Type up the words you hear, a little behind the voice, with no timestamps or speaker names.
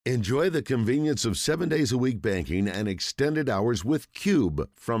Enjoy the convenience of 7 days a week banking and extended hours with Cube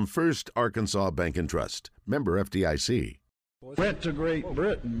from First Arkansas Bank and Trust. Member FDIC. Went to Great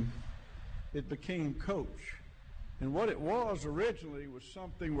Britain, it became coach. And what it was originally was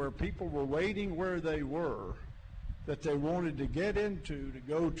something where people were waiting where they were that they wanted to get into to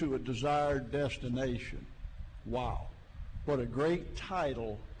go to a desired destination. Wow, what a great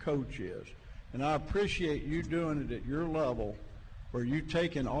title coach is. And I appreciate you doing it at your level, where you've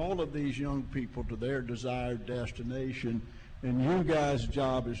taken all of these young people to their desired destination, and you guys'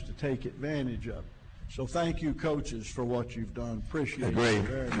 job is to take advantage of it. So thank you, coaches, for what you've done. Appreciate it.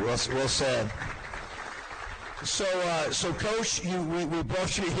 Agreed. Well said. So Coach, we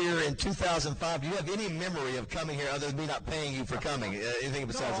brought you here in 2005. Do you have any memory of coming here other than me not paying you for coming? Anything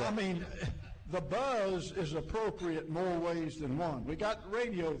besides that? I mean, the buzz is appropriate more ways than one. We got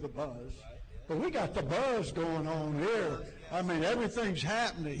radio the buzz, but we got the buzz going on here. I mean, everything's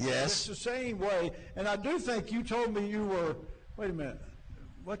happening. Yes. It's the same way. And I do think you told me you were, wait a minute,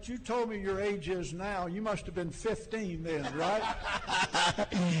 what you told me your age is now, you must have been 15 then, right?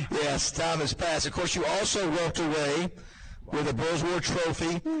 Yes, time has passed. Of course, you also walked away with a Bulls War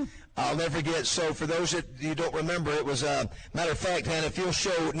trophy. I'll never forget. So for those that you don't remember, it was matter of fact, man, if you'll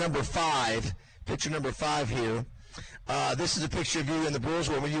show number 5, picture number 5 here. This is a picture of you in the Bulls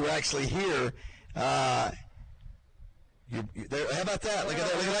War when you were actually here. There, how about that? Look at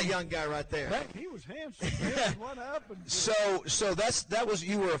that young guy right there. He was handsome. Man. What happened? So that was,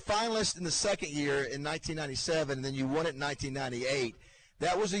 you were a finalist in the second year in 1997, and then you won it in 1998.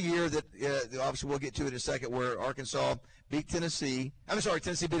 That was a year that obviously we'll get to it in a second, where Arkansas beat Tennessee. I'm sorry,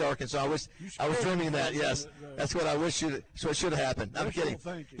 Tennessee beat Arkansas. I was dreaming of that. Yes, that's what I wish should have happened. I'm kidding.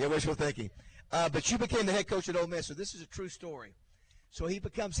 Yeah, wishful thinking. But you became the head coach at Ole Miss. So this is a true story. So he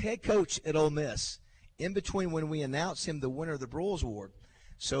becomes head coach at Ole Miss in between when we announced him the winner of the Bulls Award.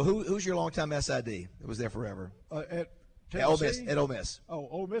 So who's your longtime SID that was there forever? At Ole Miss. At Ole Miss. Oh,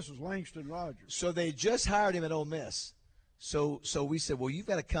 Ole Miss was Langston Rogers. So they just hired him at Ole Miss. So we said, well, you've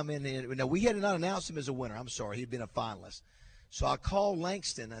got to come in. Now, we had not announced him as a winner. I'm sorry. He'd been a finalist. So I called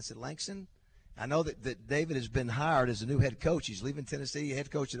Langston. I said, Langston, I know that David has been hired as a new head coach. He's leaving Tennessee, head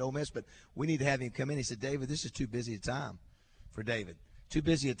coach at Ole Miss, but we need to have him come in. He said, David, this is too busy a time for David. Too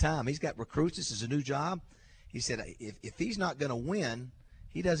busy a time. He's got recruits. This is a new job. He said, if he's not going to win,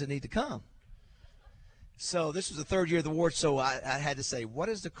 he doesn't need to come. So this was the third year of the award, so I had to say, what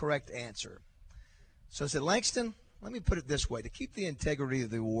is the correct answer? So I said, Langston, let me put it this way. To keep the integrity of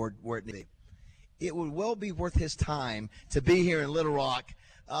the award where it needs to be, it would well be worth his time to be here in Little Rock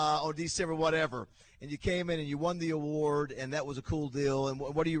on December whatever. And you came in and you won the award, and that was a cool deal. And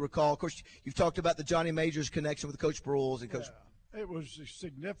what do you recall? Of course, you've talked about the Johnny Majors connection with Coach Broyles and Coach. It was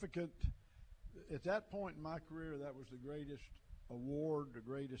significant. At that point in my career, that was the greatest award, the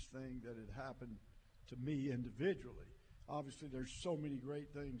greatest thing that had happened to me individually. Obviously, there's so many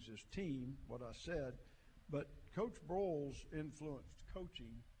great things as team, what I said, but Coach Broyles influenced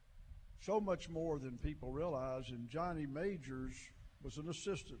coaching so much more than people realize, and Johnny Majors was an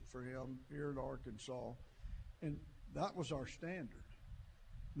assistant for him here at Arkansas, and that was our standard.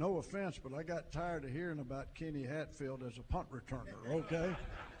 No offense, but I got tired of hearing about Kenny Hatfield as a punt returner, okay?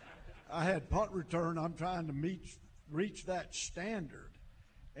 I had punt return. I'm trying to reach that standard.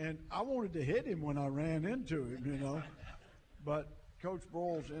 And I wanted to hit him when I ran into him, you know. But Coach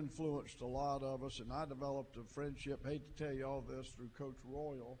Broyles influenced a lot of us, and I developed a friendship, hate to tell you all this, through Coach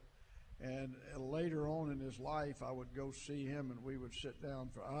Royal. And later on in his life, I would go see him, and we would sit down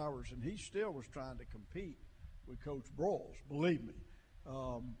for hours. And he still was trying to compete with Coach Broyles, believe me.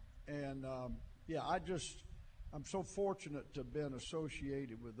 I'm so fortunate to have been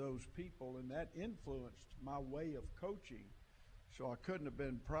associated with those people, and that influenced my way of coaching. So I couldn't have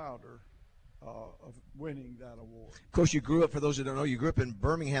been prouder of winning that award. Of course, you grew up, for those who don't know, you grew up in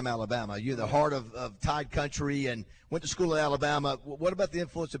Birmingham, Alabama. You're the heart of Tide Country and went to school at Alabama. What about the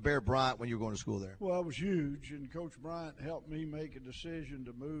influence of Bear Bryant when you were going to school there? Well, it was huge, and Coach Bryant helped me make a decision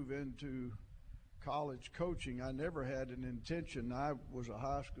to move into college coaching. I never had an intention. I was a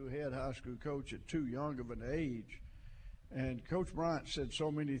head high school coach at too young of an age. And Coach Bryant said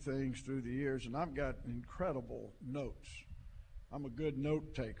so many things through the years, and I've got incredible notes. I'm a good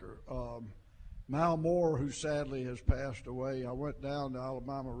note taker. Mal Moore, who sadly has passed away, I went down to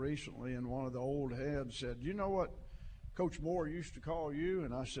Alabama recently, and one of the old heads said, you know what Coach Moore used to call you?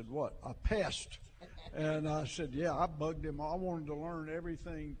 And I said, what? A pest. And I said, yeah, I bugged him. I wanted to learn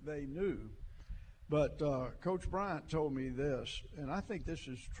everything they knew. But Coach Bryant told me this, and I think this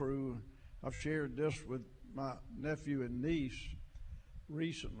is true. I've shared this with my nephew and niece.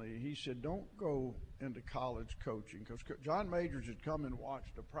 recently. He said, don't go into college coaching, because John Majors had come and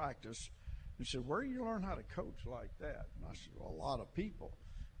watched a practice and said, where do you learn how to coach like that? And I said, well, a lot of people.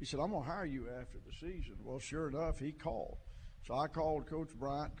 He said, I'm going to hire you after the season. Well, sure enough, he called. So I called Coach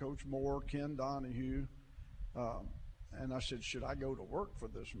Bryant, Coach Moore, Ken Donahue, and I said, should I go to work for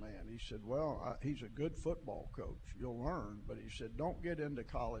this man? He said, well, he's a good football coach. You'll learn. But he said, don't get into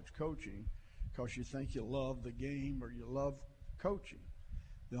college coaching because you think you love the game or you love coaching.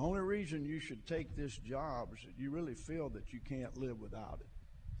 The only reason you should take this job is that you really feel that you can't live without it.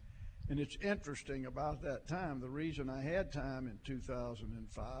 And it's interesting about that time, the reason I had time in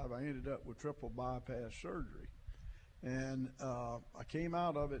 2005, I ended up with triple bypass surgery. And I came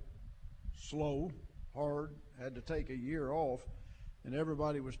out of it slow, hard, had to take a year off, and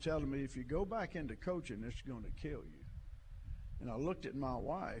everybody was telling me, if you go back into coaching, it's going to kill you. And I looked at my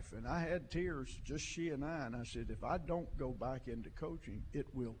wife, and I had tears, just she and I said, if I don't go back into coaching, it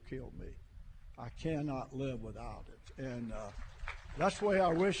will kill me. I cannot live without it. And that's the way I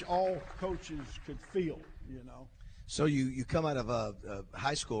wish all coaches could feel, you know. So you come out of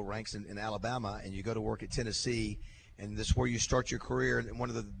high school ranks in Alabama, and you go to work at Tennessee, and this is where you start your career. And one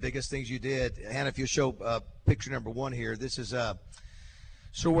of the biggest things you did, Hannah, if you show picture number 1 here, this is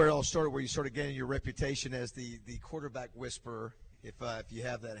so where it all started, where you started gaining your reputation as the quarterback whisperer. If you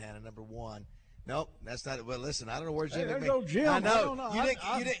have that, Hannah, number 1. Nope, that's not it. Well, listen, I don't know where Jim. Hey, there go Jim. I know.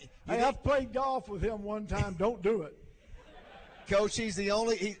 I've played golf with him one time. Don't do it. Coach, he's the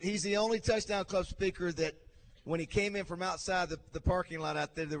only touchdown club speaker that when he came in from outside the parking lot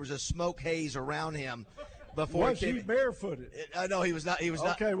out there was a smoke haze around him before was he barefooted? No, he was not. He was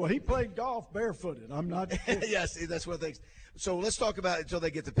not. Okay, well, he played golf barefooted. I'm not. Yes, that's one of the things. So let's talk about it until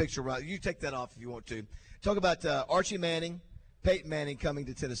they get the picture right. You take that off if you want to. Talk about Archie Manning, Peyton Manning coming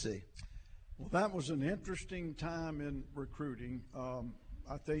to Tennessee. Well, that was an interesting time in recruiting.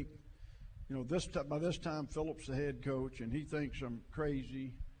 I think, you know, by this time Philip's the head coach, and he thinks I'm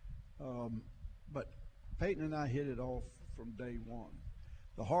crazy. But Peyton and I hit it off from day one.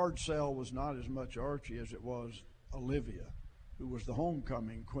 The hard sell was not as much Archie as it was Olivia, who was the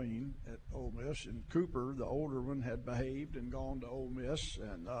homecoming queen at Ole Miss, and Cooper, the older one, had behaved and gone to Ole Miss,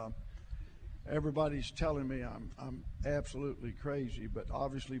 and everybody's telling me I'm absolutely crazy, but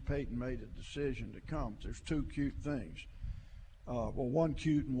obviously Peyton made a decision to come. There's 2 cute things. Well, one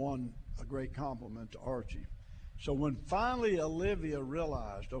cute and one a great compliment to Archie. So when finally Olivia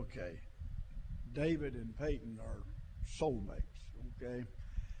realized, okay, David and Peyton are soulmates, okay,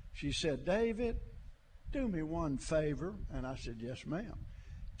 she said, David, do me one favor. And I said, yes, ma'am.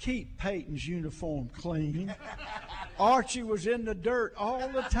 Keep Peyton's uniform clean. Archie was in the dirt all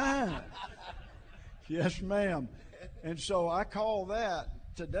the time. Yes, ma'am. And so I call that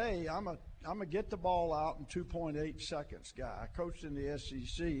today, I'm a get the ball out in 2.8 seconds guy. I coached in the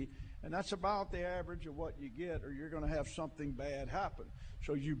SEC, and that's about the average of what you get, or you're going to have something bad happen.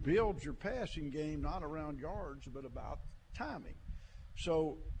 So you build your passing game not around yards, but about timing.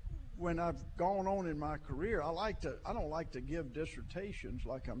 So when I've gone on in my career, I don't like to give dissertations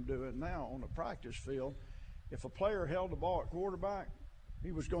like I'm doing now on the practice field. If a player held the ball at quarterback,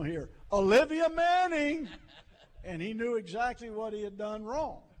 he was going to hear, Olivia Manning, and he knew exactly what he had done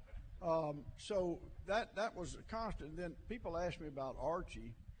wrong. So that was a constant. Then people asked me about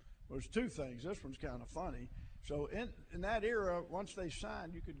Archie. Well, there's 2 things. This one's kind of funny. So in that era, once they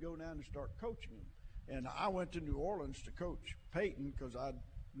signed, you could go down and start coaching them. And I went to New Orleans to coach Peyton because I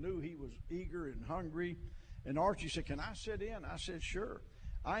knew he was eager and hungry. And Archie said, can I sit in? I said, sure.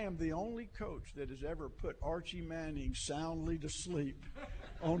 I am the only coach that has ever put Archie Manning soundly to sleep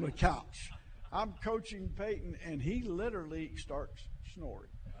on the couch. I'm coaching Peyton, and he literally starts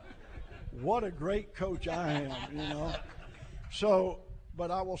snoring. What a great coach I am, you know. So,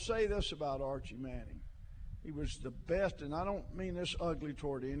 but I will say this about Archie Manning. He was the best, and I don't mean this ugly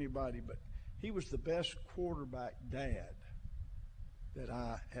toward anybody, but he was the best quarterback dad that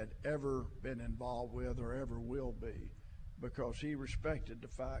I had ever been involved with or ever will be, because he respected the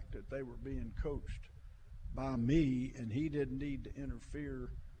fact that they were being coached by me, and he didn't need to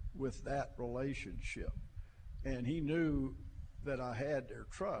interfere with that relationship. And he knew that I had their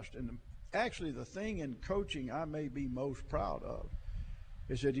trust. And actually, the thing in coaching I may be most proud of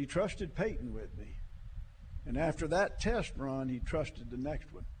is that he trusted Peyton with me. And after that test run, he trusted the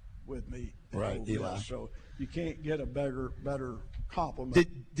next one with me. Right, Eli. So you can't get a better compliment.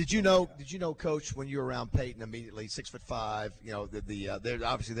 Did you know, Coach, when you were around Peyton immediately, 6'5", you know, there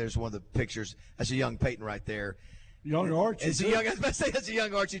obviously there's one of the pictures. That's a young Peyton right there. Young Archie. I was about to say that's a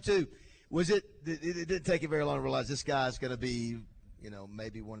young Archie too. Was it didn't take you very long to realize this guy's going to be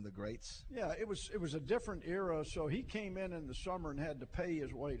maybe one of the greats. Yeah, it was a different era. So he came in the summer and had to pay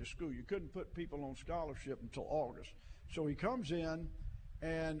his way to school. You couldn't put people on scholarship until August. So he comes in,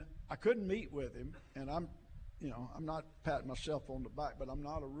 and I couldn't meet with him. And I'm not patting myself on the back, but I'm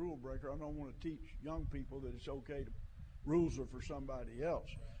not a rule breaker. I don't want to teach young people that it's okay to rules are for somebody else.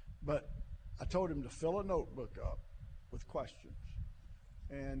 But I told him to fill a notebook up with questions,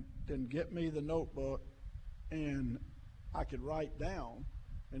 and then get me the notebook, and I could write down,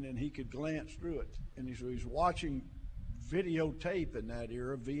 and then he could glance through it. And he's watching videotape in that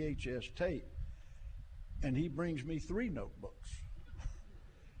era, VHS tape, and he brings me 3 notebooks.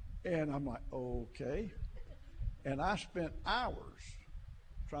 And I'm like, okay. And I spent hours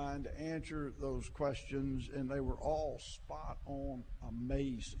trying to answer those questions, and they were all spot on,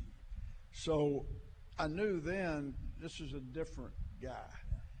 amazing. So I knew then this is a different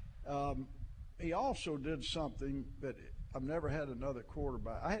guy. He also did something that I've never had another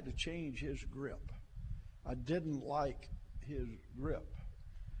quarterback. I had to change his grip. I didn't like his grip.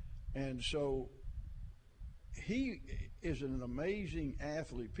 And so he is an amazing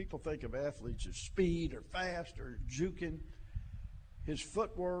athlete. People think of athletes as speed or fast or juking. His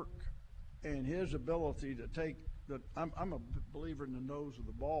footwork and his ability to take I'm a believer in the nose of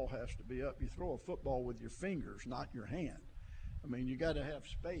the ball has to be up. You throw a football with your fingers, not your hand. I mean, you got to have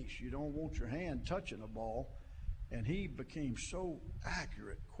space. You don't want your hand touching a ball. And he became so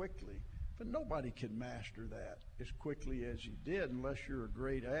accurate quickly. But nobody can master that as quickly as he did unless you're a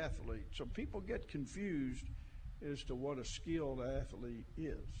great athlete. So people get confused as to what a skilled athlete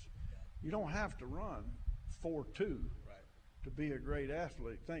is. You don't have to run 4.2 to be a great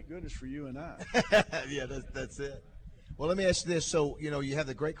athlete. Thank goodness for you and I. Yeah, that's it. Well, let me ask you this. So, you have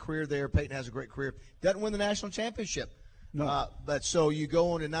the great career there. Peyton has a great career. Doesn't win the national championship. No. But so you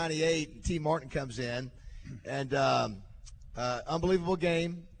go on to 98, and T. Martin comes in, and unbelievable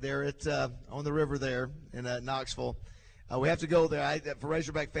game there at on the river there in Knoxville. We have to go there. For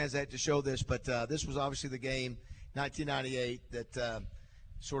Razorback fans, I had to show this, but this was obviously the game, 1998, that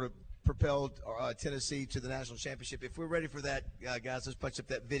sort of propelled Tennessee to the national championship. If we're ready for that, guys, let's punch up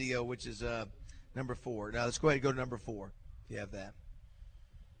that video, which is number 4. Now let's go ahead and go to number 4. If you have that.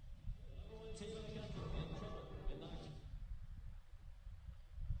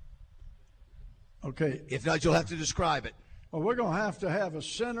 Okay. If not, you'll have to describe it. Well, we're going to have a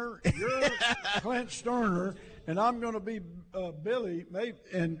center. You're Clint Sterner, and I'm going to be Billy.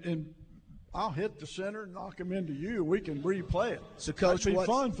 And I'll hit the center and knock him into you. We can replay it. So, Coach, it'll be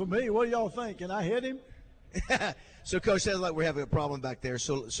fun for me. What do y'all think? Can I hit him? So, Coach, sounds like we're having a problem back there.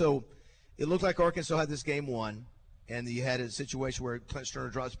 So it looked like Arkansas had this game won, and you had a situation where Clint Sterner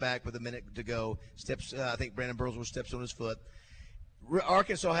drops back with a minute to go. Steps. I think Brandon Burlsworth steps on his foot.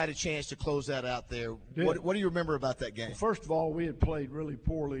 Arkansas had a chance to close that out there. What do you remember about that game? Well, first of all, we had played really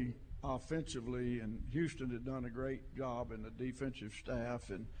poorly offensively, and Houston had done a great job in the defensive staff,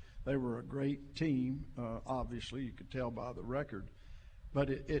 and they were a great team. Obviously, you could tell by the record.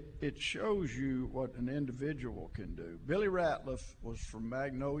 But it shows you what an individual can do. Billy Ratliff was from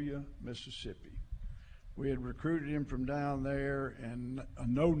Magnolia, Mississippi. We had recruited him from down there, and a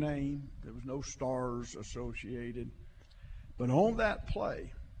no name. There was no stars associated. But on that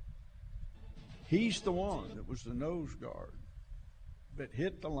play, he's the one that was the nose guard that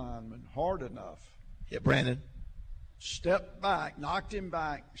hit the lineman hard enough. Hit Brandon. Stepped back, knocked him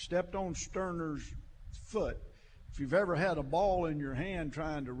back, stepped on Sterner's foot. If you've ever had a ball in your hand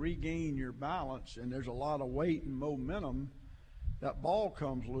trying to regain your balance and there's a lot of weight and momentum, that ball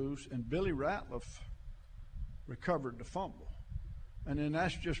comes loose, and Billy Ratliff recovered the fumble. And then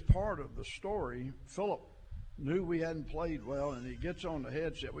that's just part of the story. Phillip knew we hadn't played well, and he gets on the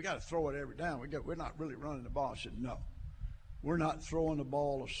headset. We got to throw it every down. We're not really running the ball. I said, no, we're not throwing the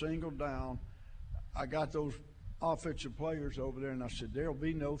ball a single down. I got those offensive players over there, and I said, there'll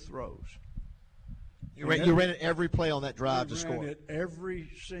be no throws. You ran it every play on that drive to score. We ran it every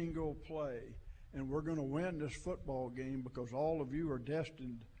single play, and we're going to win this football game because all of you are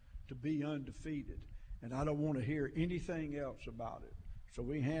destined to be undefeated, and I don't want to hear anything else about it. So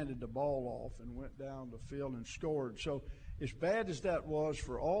we handed the ball off and went down the field and scored. So as bad as that was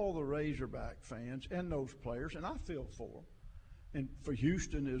for all the Razorback fans and those players, and I feel for them, and for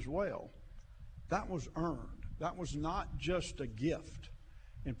Houston as well, that was earned. That was not just a gift.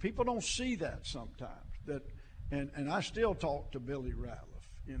 And people don't see that sometimes. And I still talk to Billy Ratliff,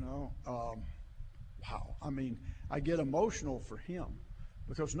 wow. I mean, I get emotional for him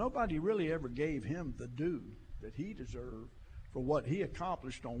because nobody really ever gave him the due that he deserved for what he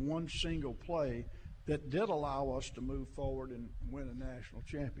accomplished on one single play that did allow us to move forward and win a national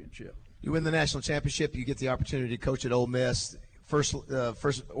championship. You win the national championship, you get the opportunity to coach at Ole Miss.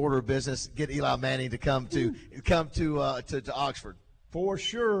 first order of business, get Eli Manning to come to Oxford. For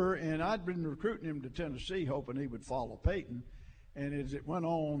sure, and I'd been recruiting him to Tennessee, hoping he would follow Peyton. And as it went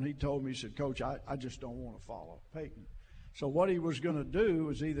on, he told me, he said, Coach, I just don't want to follow Peyton. So what he was going to do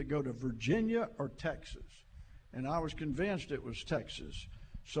was either go to Virginia or Texas. And I was convinced it was Texas.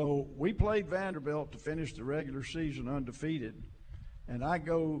 So we played Vanderbilt to finish the regular season undefeated. And I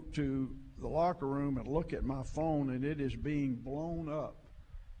go to the locker room and look at my phone, and it is being blown up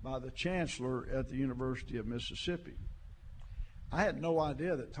by the chancellor at the University of Mississippi. I had no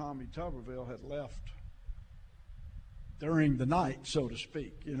idea that Tommy Tuberville had left during the night, so to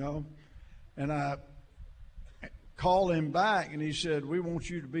speak, you know. And I called him back, and he said, we want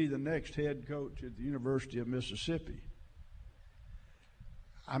you to be the next head coach at the University of Mississippi.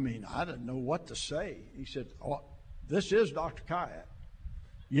 I mean, I didn't know what to say. He said, oh, this is Dr. Kayak.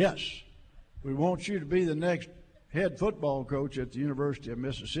 Yes, we want you to be the next head football coach at the University of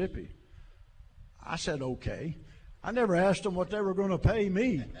Mississippi. I said, okay. I never asked them what they were going to pay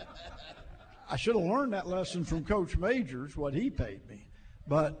me. I should have learned that lesson from Coach Majors, what he paid me.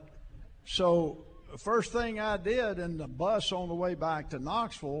 But so the first thing I did in the bus on the way back to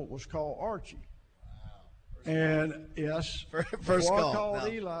Knoxville was call Archie. Wow. And yes, first call. I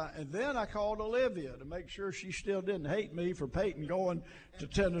called Eli, and then I called Olivia to make sure she still didn't hate me for Peyton going to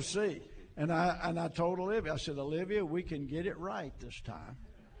Tennessee. And I told Olivia, I said, Olivia, we can get it right this time.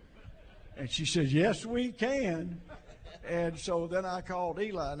 And she said, yes, we can. And so then I called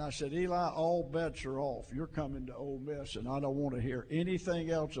Eli, and I said, Eli, all bets are off. You're coming to Ole Miss, and I don't want to hear anything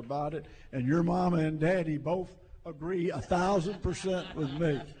else about it. And your mama and daddy both agree 1,000% with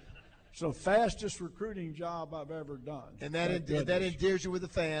me. So fastest recruiting job I've ever done. And that endears you with the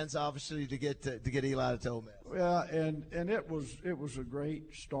fans, obviously, to get Eli to Ole Miss. Yeah, and it was a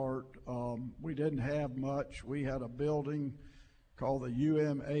great start. We didn't have much. We had a building called the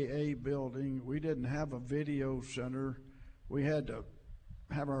UMAA building. We didn't have a video center. We had to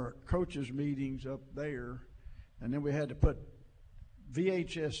have our coaches meetings up there, and then we had to put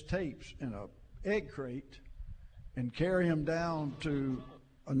VHS tapes in a egg crate and carry them down to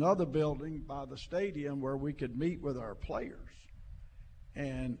another building by the stadium where we could meet with our players.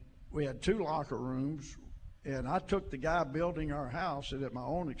 And we had 2 locker rooms, and I took the guy building our house and at my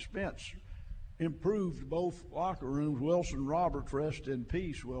own expense improved both locker rooms. Wilson Roberts, rest in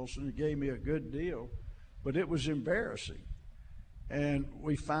peace, Wilson. He gave me a good deal, but it was embarrassing. And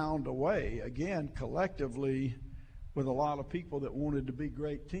we found a way, again, collectively, with a lot of people that wanted to be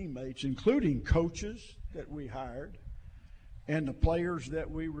great teammates, including coaches that we hired and the players that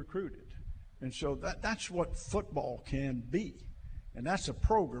we recruited. And so that's what football can be. And that's a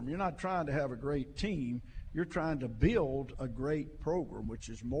program. You're not trying to have a great team. You're trying to build a great program, which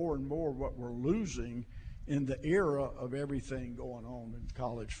is more and more what we're losing in the era of everything going on in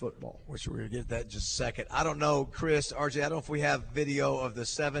college football. Which we're going to get that in just a second. I don't know, Chris, RJ, I don't know if we have video of the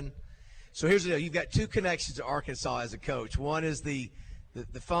 7. So here's the deal. You've got 2 connections to Arkansas as a coach. One is the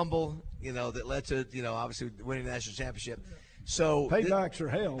fumble, that led to, obviously winning the national championship. So paybacks are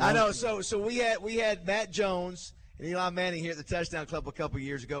hell. I know. So we had Matt Jones and Eli Manning here at the Touchdown Club a couple of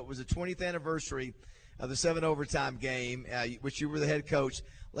years ago. It was the 20th anniversary of the 7 overtime game, which you were the head coach.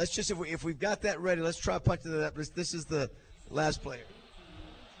 Let's just, if we've got that ready, let's try punching it up. This is the last player.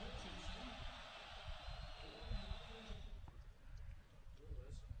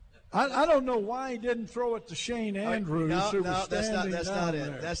 I don't know why he didn't throw it to Shane Andrews. No, that's not it.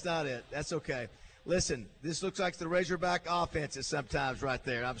 That's not it. That's okay. Listen, this looks like the Razorback offenses sometimes right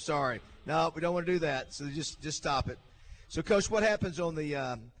there. I'm sorry. No, we don't want to do that. So just stop it. So, Coach, what happens on the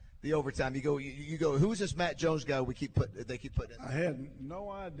overtime? You go. Who's this Matt Jones guy? They keep putting in. I had no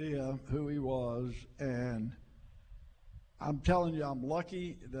idea who he was, and I'm telling you, I'm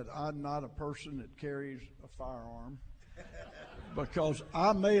lucky that I'm not a person that carries a firearm, because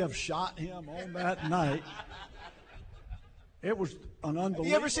I may have shot him on that night. It was an unbelievable.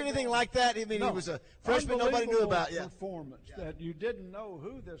 Have you ever seen anything like that? I mean, he was a freshman nobody knew about. Yeah. Performance that you didn't know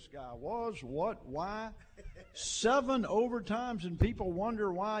who this guy was, what, why. 7 overtimes, and people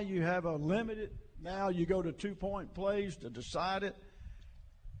wonder why you have a limited. Now you go to 2-point plays to decide it.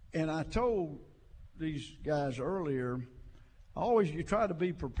 And I told these guys earlier, you try to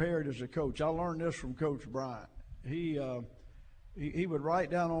be prepared as a coach. I learned this from Coach Bryant. He would write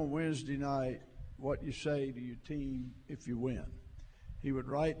down on Wednesday night what you say to your team if you win. He would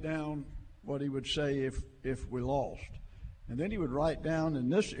write down what he would say if we lost. And then he would write down in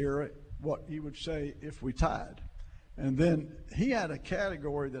this era what he would say if we tied. And then he had a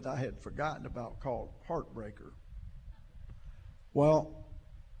category that I had forgotten about called heartbreaker. Well,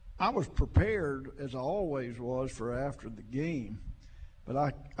 I was prepared, as I always was, for after the game. But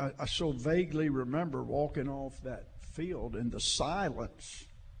I so vaguely remember walking off that field in the silence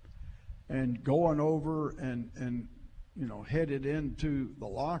and going over and headed into the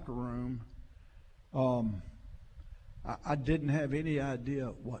locker room. I didn't have any idea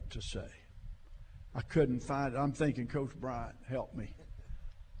what to say. I couldn't find it. I'm thinking, Coach Bryant, help me.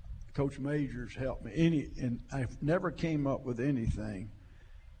 Coach Majors, help me. And I never came up with anything.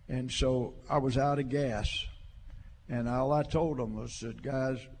 And so I was out of gas. And all I told them was, said,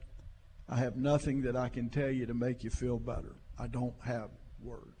 guys, I have nothing that I can tell you to make you feel better. I don't have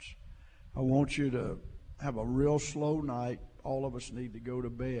words. I want you to have a real slow night. All of us need to go to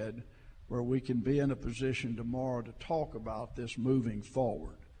bed where we can be in a position tomorrow to talk about this moving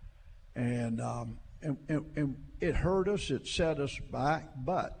forward. And it hurt us. It set us back.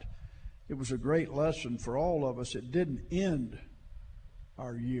 But it was a great lesson for all of us. It didn't end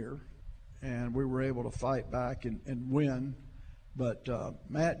our year. And we were able to fight back and win. But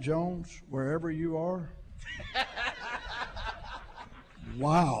Matt Jones, wherever you are,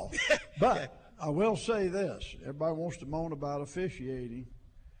 wow. But I will say this. Everybody wants to moan about officiating.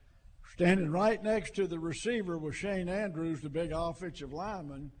 Standing right next to the receiver was Shane Andrews, the big offensive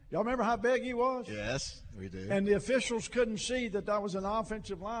lineman. Y'all remember how big he was? Yes, we do. And the officials couldn't see that was an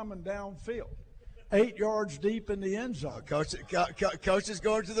offensive lineman downfield, 8 yards deep in the end zone. Coach is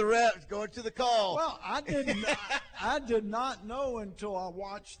going to the reps, going to the call. Well, I did not know until I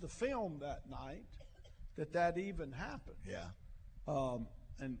watched the film that night that even happened. Yeah.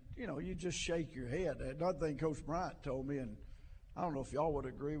 And, you just shake your head. Another thing Coach Bryant told me, and I don't know if y'all would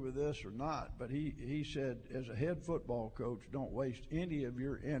agree with this or not, but he said, as a head football coach, don't waste any of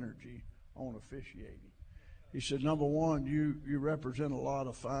your energy on officiating. He said, number one, you represent a lot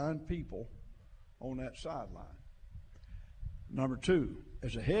of fine people on that sideline. Number two,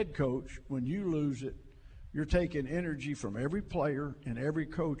 as a head coach, when you lose it, you're taking energy from every player and every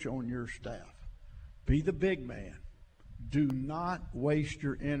coach on your staff. Be the big man. Do not waste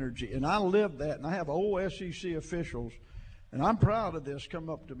your energy. And I lived that, and I have old SEC officials, and I'm proud of this, come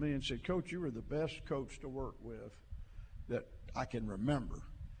up to me and said, Coach, you were the best coach to work with that I can remember.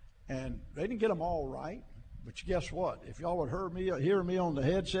 And they didn't get them all right, but guess what? If y'all would hear me on the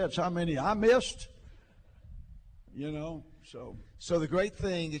headsets, how many I missed, So the great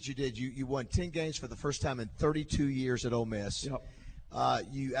thing that you did, you won 10 games for the first time in 32 years at Ole Miss. Yep.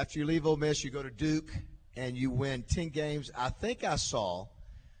 After you leave Ole Miss, you go to Duke, and you win 10 games. I think I saw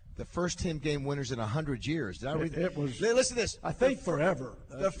the first 10-game winners in 100 years. Did I read that? It was. Listen to this. I think forever.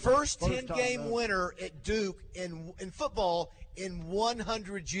 The first 10-game winner at Duke in football in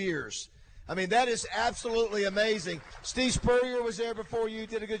 100 years. I mean, that is absolutely amazing. Steve Spurrier was there before you,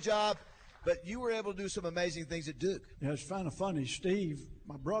 did a good job. But you were able to do some amazing things at Duke. Yeah, it's kind of funny. Steve,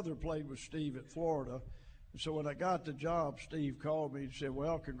 my brother played with Steve at Florida. And so when I got the job, Steve called me and said,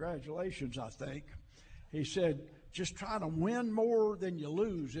 well, congratulations, I think. He said, just try to win more than you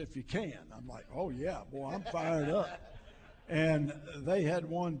lose if you can. I'm like, oh, yeah, boy, I'm fired up. And they had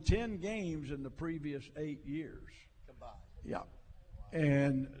won 10 games in the previous 8 years. Combined. Yeah.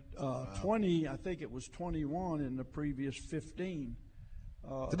 And 20, I think it was 21 in the previous 15.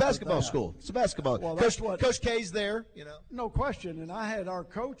 It's a basketball school. It's a basketball. Well, Coach K's there, No question. And I had our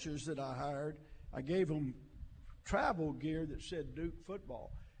coaches that I hired, I gave them travel gear that said Duke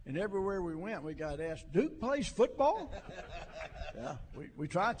football. And everywhere we went, we got asked, Duke plays football? Yeah, we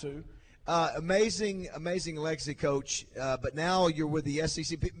try to. Amazing legacy, Coach. But now you're with the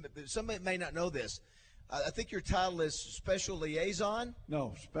SEC. Somebody may not know this. I think your title is Special Liaison?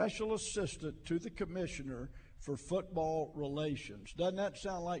 No, Special Assistant to the Commissioner for Football Relations. Doesn't that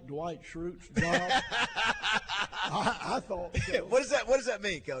sound like Dwight Schrute's job? I thought so. What does that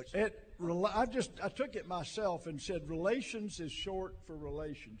mean, Coach? I took it myself and said relations is short for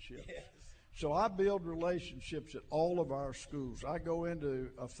relationships. Yes. So I build relationships at all of our schools. I go into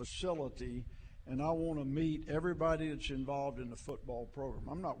a facility and I want to meet everybody that's involved in the football program.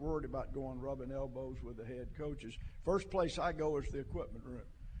 I'm not worried about going rubbing elbows with the head coaches. First place I go is the equipment room.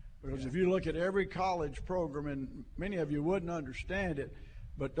 Because if you look at every college program, and many of you wouldn't understand it,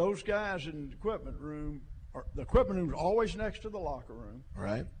 but those guys in the equipment room is always next to the locker room.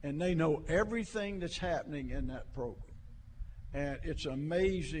 Right. And they know everything that's happening in that program. And it's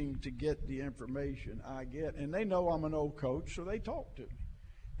amazing to get the information I get. And they know I'm an old coach, so they talk to me.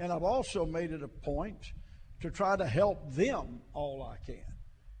 And I've also made it a point to try to help them all I can.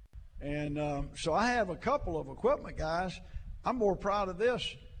 And so I have a couple of equipment guys. I'm more proud of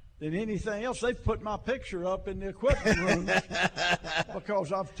this than anything else. They've put my picture up in the equipment room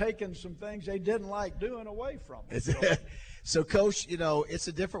because I've taken some things they didn't like doing away from them. So, Coach, it's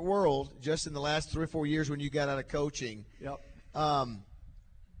a different world just in the last 3 or 4 years when you got out of coaching. Yep.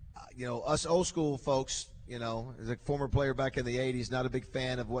 Us old school folks, as a former player back in the 80s, not a big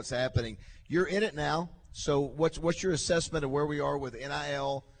fan of what's happening. You're in it now. So what's your assessment of where we are with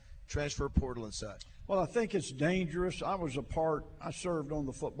NIL, transfer portal, and such? Well, I think it's dangerous. I served on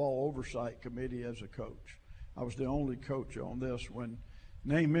the football oversight committee as a coach. I was the only coach on this when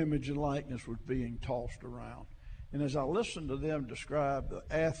name, image, and likeness was being tossed around. And as I listened to them describe the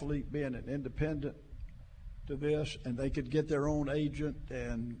athlete being an independent to this, and they could get their own agent,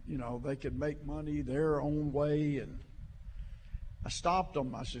 and they could make money their own way, and I stopped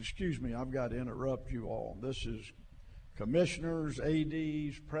them. I said, "Excuse me, I've got to interrupt you all. This is commissioners,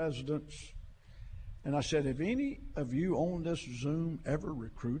 ADs, presidents." And I said, "Have any of you on this Zoom ever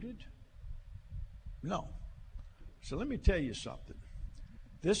recruited?" No. So let me tell you something.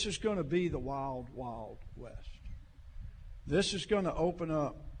 This is going to be the wild, wild west. This is going to open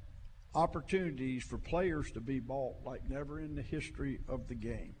up opportunities for players to be bought like never in the history of the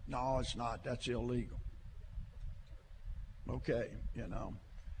game. No, it's not. That's illegal. Okay,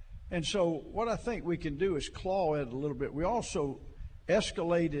 And so what I think we can do is claw it a little bit. We also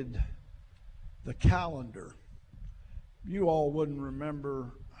escalated the calendar. You all wouldn't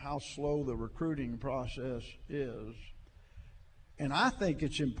remember how slow the recruiting process is. And I think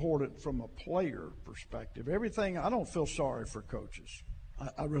it's important from a player perspective. I don't feel sorry for coaches.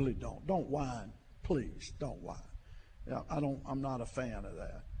 I really don't. Don't whine. Please, don't whine. I'm not a fan of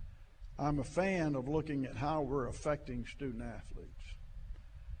that. I'm a fan of looking at how we're affecting student athletes.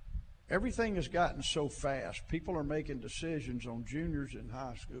 Everything has gotten so fast. People are making decisions on juniors in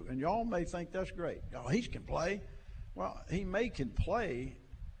high school. And y'all may think that's great. Oh, he can play. Well, he can play,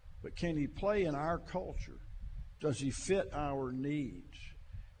 but can he play in our culture? Does he fit our needs?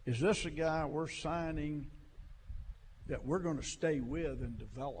 Is this a guy we're signing that we're going to stay with and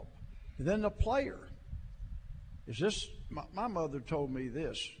develop? And then the player. My mother told me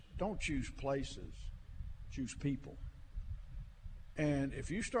this: don't choose places, choose people. And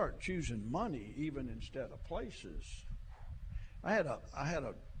if you start choosing money even instead of places, I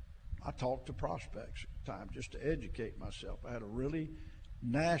talked to prospects at the time just to educate myself. I had a really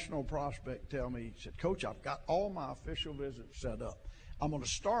national prospect tell me, he said, "Coach, I've got all my official visits set up. I'm going to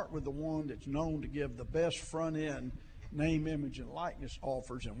start with the one that's known to give the best front end name, image, and likeness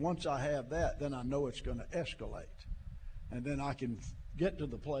offers. And once I have that, then I know it's going to escalate. And then I can get to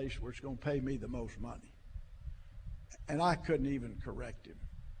the place where it's going to pay me the most money." And I couldn't even correct him.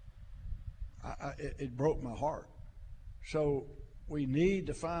 It broke my heart. So we need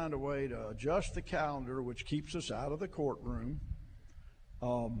to find a way to adjust the calendar, which keeps us out of the courtroom.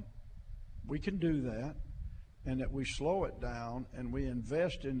 We can do that, and that we slow it down and we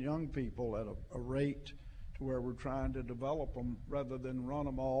invest in young people at a rate to where we're trying to develop them rather than run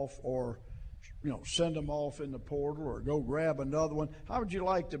them off or send them off in the portal or go grab another one. How would you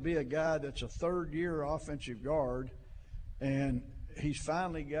like to be a guy that's a third-year offensive guard and he's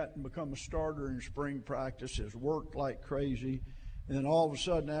finally become a starter in spring practice, has worked like crazy, and then all of a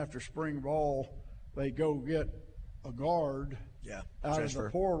sudden after spring ball they go get a guard out transfer. of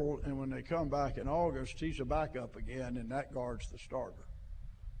the portal, and when they come back in August, he's a backup again, and that guard's the starter.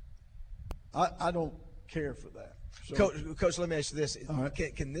 I don't care for that. So, Coach, let me ask you this: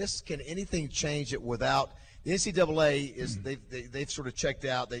 right. Can anything change it without the NCAA? Is they've sort of checked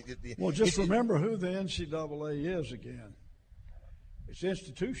out? Just remember who the NCAA is again. It's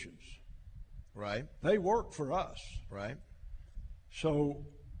institutions, right? They work for us, right? So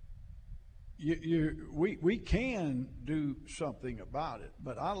we can do something about it,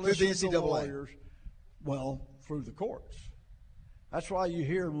 but I listen to lawyers. Well, through the courts. That's why you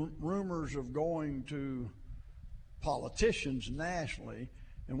hear rumors of going to politicians nationally.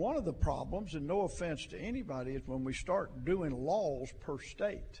 And one of the problems, and no offense to anybody, is when we start doing laws per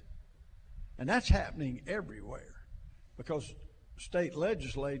state. And that's happening everywhere because state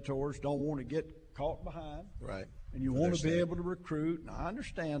legislators don't want to get caught behind. Right. And you want to be able to recruit. And I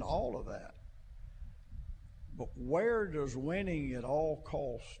understand all of that. But where does winning at all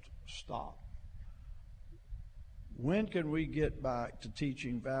costs stop? When can we get back to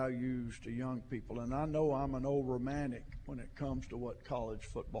teaching values to young people? And I know I'm an old romantic when it comes to what college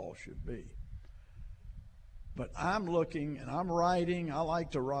football should be. But I'm looking, and I'm writing. I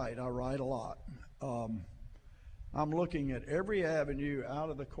like to write. I write a lot. I'm looking at every avenue out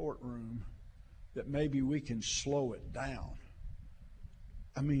of the courtroom that maybe we can slow it down.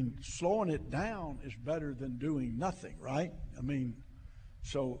 I mean, slowing it down is better than doing nothing, right? I mean,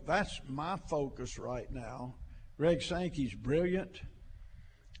 so that's my focus right now. Greg Sankey's brilliant,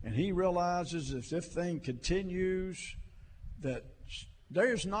 and he realizes if this thing continues that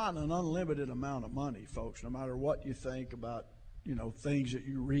there's not an unlimited amount of money, folks, no matter what you think about, things that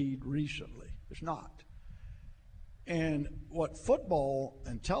you read recently. It's not. And what football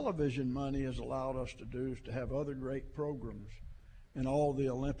and television money has allowed us to do is to have other great programs in all the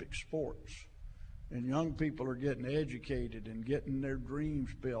Olympic sports. And young people are getting educated and getting their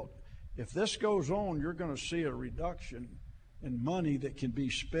dreams built. If this goes on, you're going to see a reduction in money that can be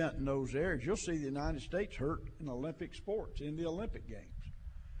spent in those areas. You'll see the United States hurt in Olympic sports, in the Olympic Games.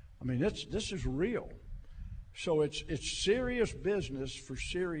 I mean, this is real. So it's serious business for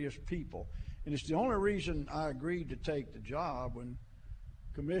serious people. And it's the only reason I agreed to take the job. When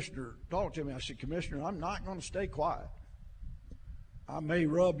Commissioner talked to me, I said, Commissioner, I'm not going to stay quiet. I may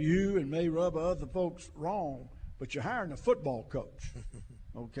rub you and may rub other folks wrong, but you're hiring a football coach.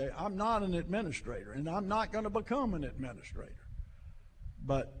 Okay, I'm not an administrator, and I'm not going to become an administrator.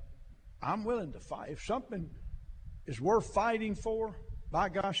 But I'm willing to fight. If something is worth fighting for, by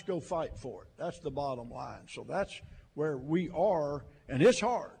gosh, go fight for it. That's the bottom line. So that's where we are, and it's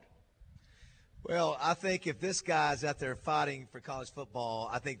hard. Well, I think if this guy's out there fighting for college football,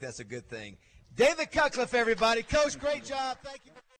 I think that's a good thing. David Cutcliffe, everybody. Coach, great job. Thank you.